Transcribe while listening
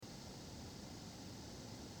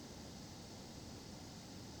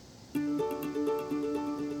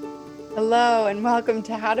Hello, and welcome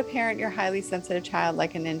to How to Parent Your Highly Sensitive Child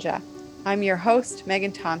Like a Ninja. I'm your host,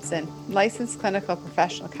 Megan Thompson, licensed clinical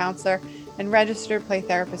professional counselor and registered play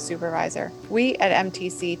therapist supervisor. We at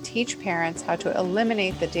MTC teach parents how to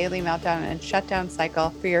eliminate the daily meltdown and shutdown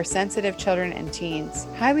cycle for your sensitive children and teens.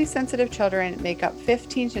 Highly sensitive children make up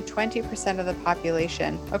 15 to 20% of the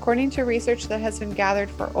population, according to research that has been gathered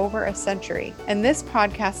for over a century. And this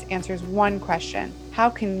podcast answers one question: how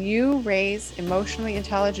can you raise emotionally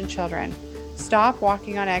intelligent children, stop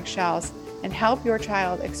walking on eggshells, and help your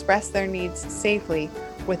child express their needs safely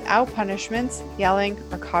without punishments, yelling,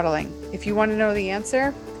 or coddling? If you want to know the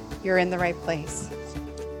answer, you're in the right place.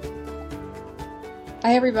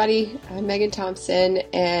 Hi everybody, I'm Megan Thompson,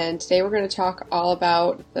 and today we're going to talk all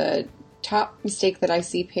about the top mistake that I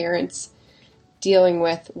see parents dealing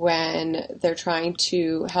with when they're trying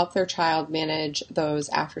to help their child manage those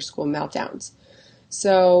after-school meltdowns.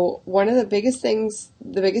 So one of the biggest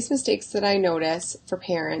mistakes that I notice for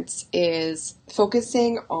parents is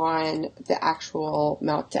focusing on the actual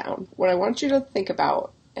meltdown. What I want you to think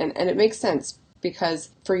about, and it makes sense because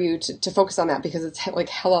for you to focus on that, because it's like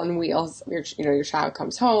hell on wheels. Your child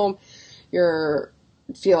comes home, you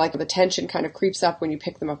feel like the tension kind of creeps up when you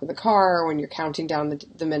pick them up in the car, or when you're counting down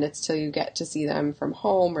the minutes till you get to see them from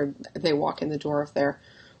home, or they walk in the door if they're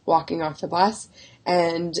walking off the bus,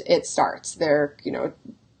 and it starts. They're,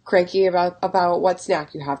 cranky about what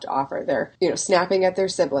snack you have to offer. They're, snapping at their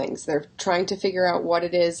siblings. They're trying to figure out what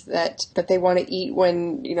it is that they want to eat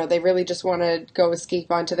when, they really just want to go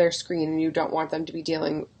escape onto their screen, and you don't want them to be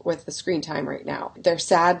dealing with the screen time right now. They're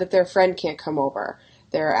sad that their friend can't come over.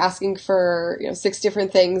 They're asking for, 6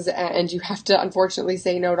 different things, and you have to unfortunately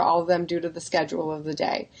say no to all of them due to the schedule of the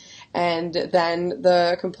day. And then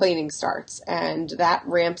the complaining starts, and that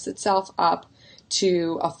ramps itself up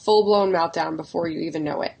to a full-blown meltdown before you even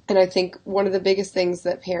know it. And I think one of the biggest things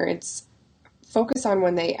that parents focus on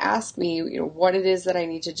when they ask me, what it is that I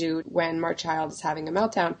need to do when my child is having a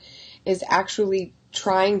meltdown, is actually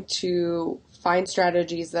trying to find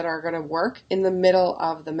strategies that are going to work in the middle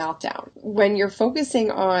of the meltdown. When you're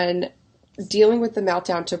focusing on dealing with the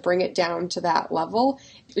meltdown to bring it down to that level,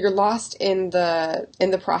 you're lost in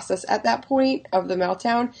the process at that point of the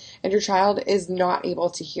meltdown, and your child is not able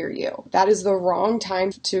to hear you. That is the wrong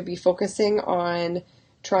time to be focusing on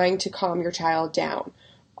trying to calm your child down.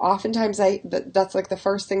 Oftentimes that's like the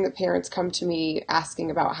first thing that parents come to me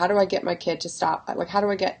asking about: how do I get my kid to stop? How do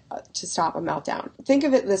I get to stop a meltdown? Think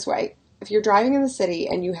of it this way. If you're driving in the city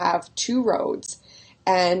and you have 2 roads,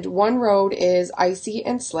 and one road is icy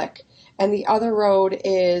and slick, and the other road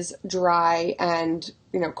is dry and,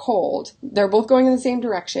 cold. They're both going in the same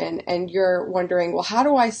direction, and you're wondering, well, how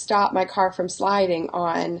do I stop my car from sliding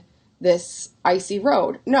on this icy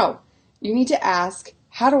road? No, you need to ask,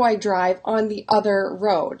 how do I drive on the other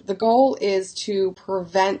road? The goal is to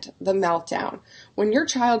prevent the meltdown. When your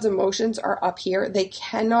child's emotions are up here, they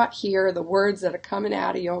cannot hear the words that are coming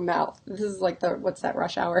out of your mouth. This is like what's that,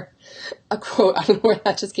 Rush Hour? A quote, I don't know where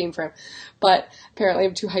that just came from, but apparently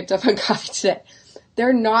I'm too hyped up on coffee today.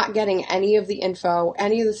 They're not getting any of the info,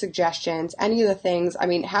 any of the suggestions, any of the things. I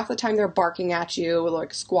mean, half the time they're barking at you,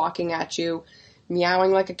 like squawking at you,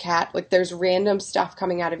 meowing like a cat. Like, there's random stuff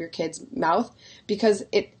coming out of your kid's mouth, because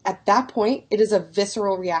at that point, it is a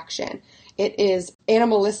visceral reaction. It is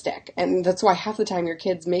animalistic, and that's why half the time your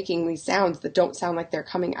kid's making these sounds that don't sound like they're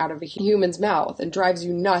coming out of a human's mouth, and drives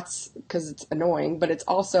you nuts because it's annoying, but it's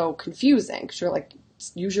also confusing because you're like,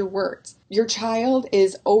 use your words. Your child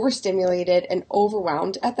is overstimulated and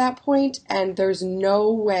overwhelmed at that point, and there's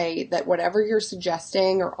no way that whatever you're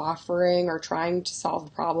suggesting or offering or trying to solve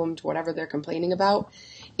the problem to whatever they're complaining about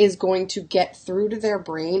is going to get through to their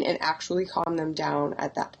brain and actually calm them down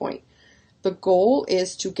at that point. The goal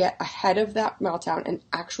is to get ahead of that meltdown and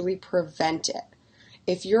actually prevent it.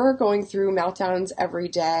 If you're going through meltdowns every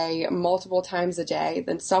day, multiple times a day,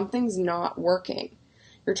 then something's not working.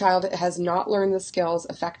 Your child has not learned the skills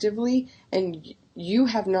effectively, and you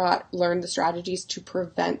have not learned the strategies to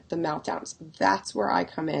prevent the meltdowns. That's where I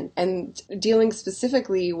come in. And dealing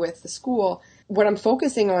specifically with the school, what I'm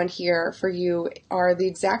focusing on here for you are the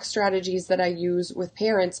exact strategies that I use with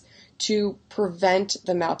parents to prevent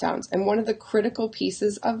the meltdowns. And one of the critical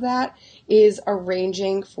pieces of that is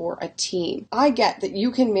arranging for a team. I get that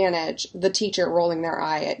you can manage the teacher rolling their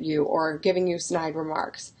eye at you or giving you snide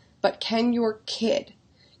remarks, but can your kid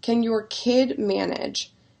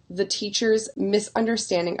manage the teacher's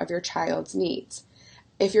misunderstanding of your child's needs?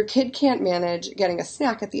 If your kid can't manage getting a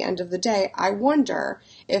snack at the end of the day, I wonder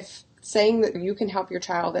if saying that you can help your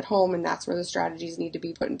child at home and that's where the strategies need to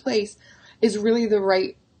be put in place is really the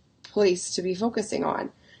right place to be focusing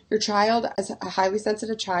on. Your child, as a highly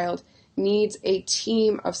sensitive child, needs a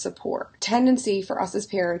team of support. Tendency for us as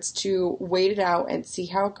parents to wait it out and see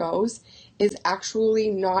how it goes is actually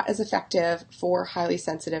not as effective for highly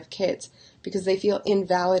sensitive kids because they feel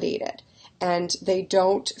invalidated and they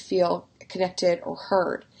don't feel connected or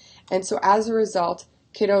heard. And so as a result,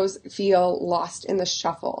 kiddos feel lost in the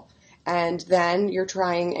shuffle. And then you're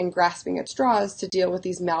trying and grasping at straws to deal with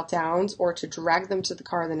these meltdowns or to drag them to the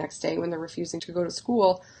car the next day when they're refusing to go to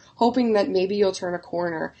school, hoping that maybe you'll turn a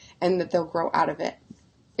corner and that they'll grow out of it.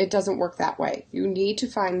 It doesn't work that way. You need to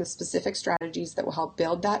find the specific strategies that will help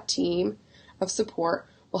build that team of support,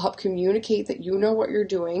 will help communicate that you know what you're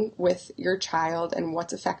doing with your child and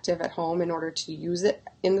what's effective at home in order to use it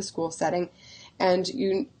in the school setting. And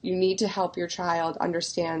you need to help your child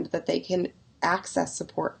understand that they can access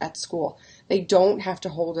support at school. They don't have to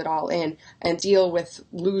hold it all in and deal with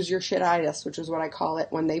lose your shititis, which is what I call it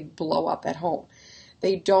when they blow up at home.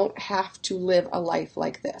 They don't have to live a life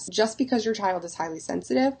like this. Just because your child is highly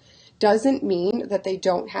sensitive doesn't mean that they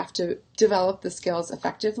don't have to develop the skills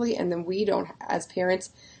effectively, and then we don't, as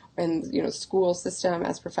parents and school system,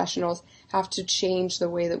 as professionals, have to change the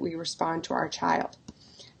way that we respond to our child.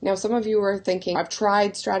 Now, some of you are thinking, I've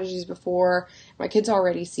tried strategies before, my kid's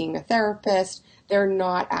already seeing a therapist, they're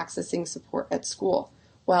not accessing support at school.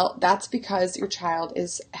 Well, that's because your child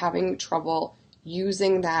is having trouble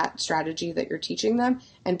using that strategy that you're teaching them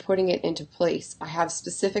and putting it into place. I have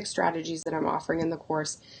specific strategies that I'm offering in the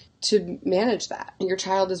course to manage that. Your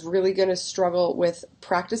child is really going to struggle with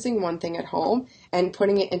practicing one thing at home and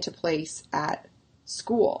putting it into place at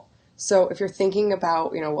school. So if you're thinking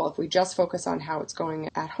about, well, if we just focus on how it's going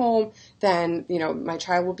at home, then, my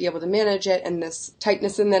child will be able to manage it and this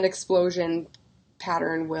tightness and then explosion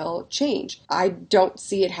pattern will change. I don't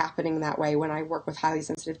see it happening that way when I work with highly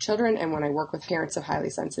sensitive children and when I work with parents of highly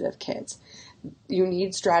sensitive kids. You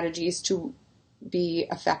need strategies to be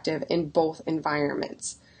effective in both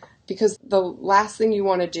environments. Because the last thing you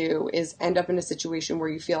want to do is end up in a situation where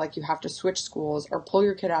you feel like you have to switch schools or pull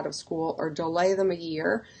your kid out of school or delay them a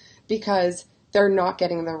year because they're not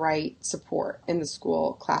getting the right support in the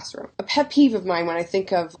school classroom. A pet peeve of mine when I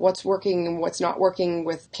think of what's working and what's not working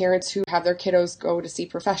with parents who have their kiddos go to see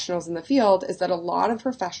professionals in the field is that a lot of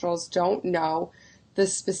professionals don't know the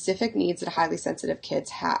specific needs that highly sensitive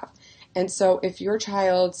kids have. And so if your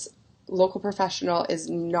child's local professional is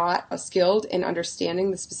not skilled in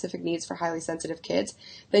understanding the specific needs for highly sensitive kids,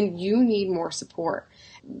 then you need more support.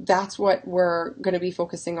 That's what we're going to be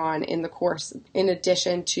focusing on in the course, in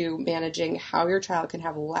addition to managing how your child can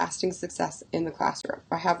have lasting success in the classroom.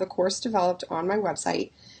 I have the course developed on my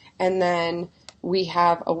website, and then we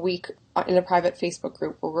have a week in a private Facebook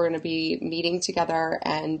group where we're going to be meeting together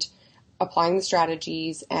and applying the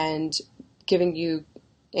strategies and giving you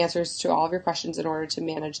answers to all of your questions in order to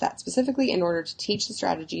manage that, specifically in order to teach the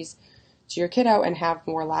strategies to your kiddo and have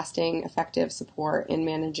more lasting, effective support in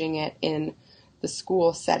managing it in the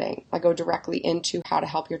school setting. I go directly into how to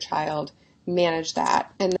help your child manage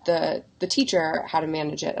that and the teacher how to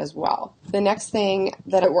manage it as well. The next thing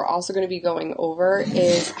that we're also going to be going over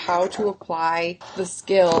is how to apply the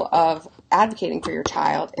skill of advocating for your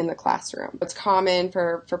child in the classroom. It's common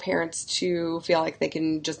for parents to feel like they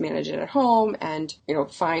can just manage it at home and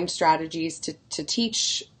find strategies to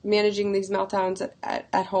teach managing these meltdowns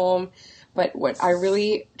at home. But what I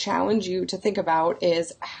really challenge you to think about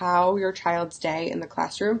is how your child's day in the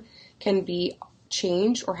classroom can be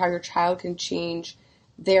changed, or how your child can change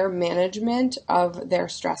their management of their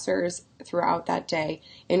stressors throughout that day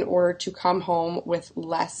in order to come home with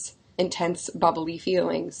less intense, bubbly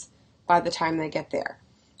feelings by the time they get there.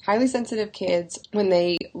 Highly sensitive kids, when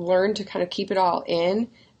they learn to kind of keep it all in,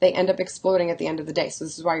 they end up exploding at the end of the day. So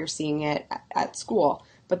this is why you're seeing it at school.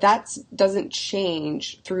 But that doesn't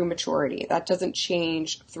change through maturity. That doesn't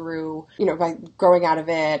change through, by growing out of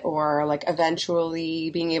it or like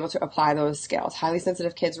eventually being able to apply those skills. Highly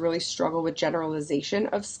sensitive kids really struggle with generalization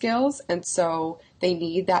of skills. And so they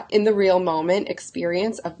need that in the real moment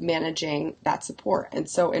experience of managing that support. And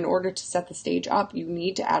so in order to set the stage up, you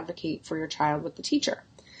need to advocate for your child with the teacher.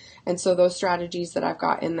 And so those strategies that I've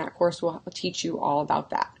got in that course will teach you all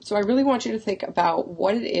about that. So I really want you to think about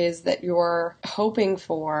what it is that you're hoping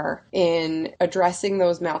for in addressing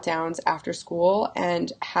those meltdowns after school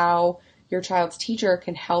and how your child's teacher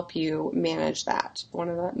can help you manage that. One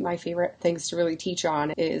of my favorite things to really teach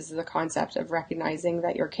on is the concept of recognizing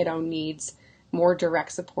that your kiddo needs more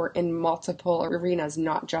direct support in multiple arenas,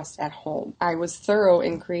 not just at home. I was thorough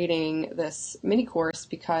in creating this mini course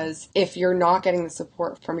because if you're not getting the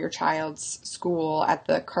support from your child's school at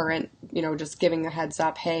the current, just giving a heads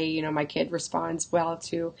up, hey, my kid responds well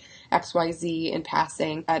to XYZ in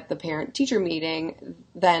passing at the parent-teacher meeting,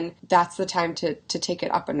 then that's the time to take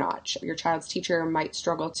it up a notch. Your child's teacher might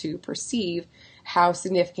struggle to perceive how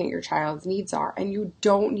significant your child's needs are, and you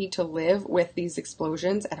don't need to live with these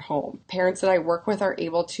explosions at home. Parents that I work with are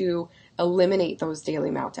able to eliminate those daily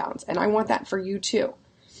meltdowns, and I want that for you too.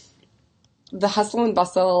 The hustle and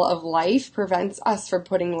bustle of life prevents us from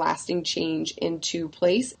putting lasting change into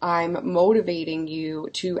place. I'm motivating you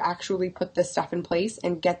to actually put this stuff in place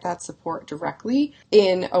and get that support directly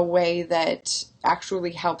in a way that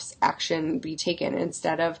actually helps action be taken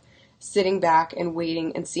instead of sitting back and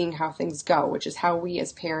waiting and seeing how things go, which is how we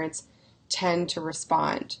as parents tend to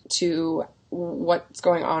respond to what's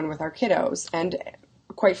going on with our kiddos. And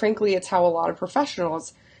quite frankly, it's how a lot of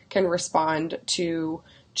professionals can respond to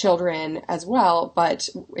children as well. But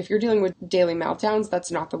if you're dealing with daily meltdowns, that's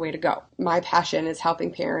not the way to go. My passion is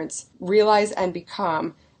helping parents realize and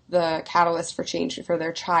become the catalyst for change for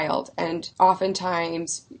their child. And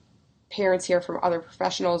oftentimes parents hear from other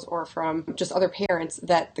professionals or from just other parents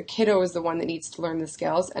that the kiddo is the one that needs to learn the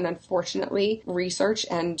skills. And unfortunately, research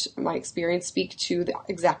and my experience speak to the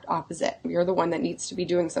exact opposite. You're the one that needs to be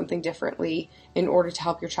doing something differently in order to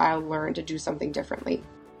help your child learn to do something differently.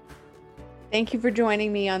 Thank you for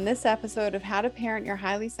joining me on this episode of How to Parent Your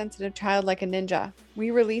Highly Sensitive Child Like a Ninja.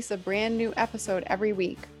 We release a brand new episode every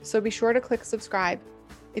week, so be sure to click subscribe.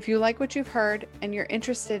 If you like what you've heard and you're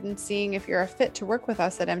interested in seeing if you're a fit to work with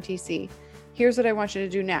us at MTC, here's what I want you to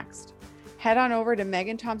do next. Head on over to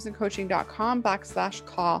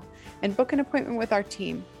meganthompsoncoaching.com/call and book an appointment with our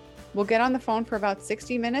team. We'll get on the phone for about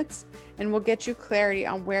 60 minutes and we'll get you clarity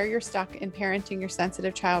on where you're stuck in parenting your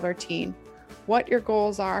sensitive child or teen, what your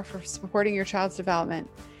goals are for supporting your child's development,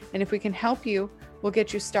 and if we can help you, we'll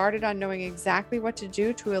get you started on knowing exactly what to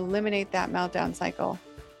do to eliminate that meltdown cycle.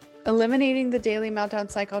 Eliminating the daily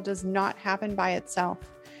meltdown cycle does not happen by itself.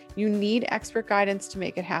 You need expert guidance to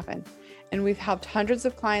make it happen, and we've helped hundreds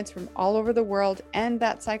of clients from all over the world end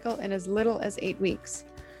that cycle in as little as 8 weeks.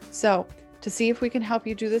 So, to see if we can help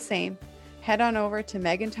you do the same, head on over to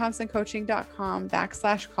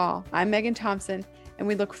meganthompsoncoaching.com/call. I'm Megan Thompson, and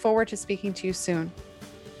we look forward to speaking to you soon.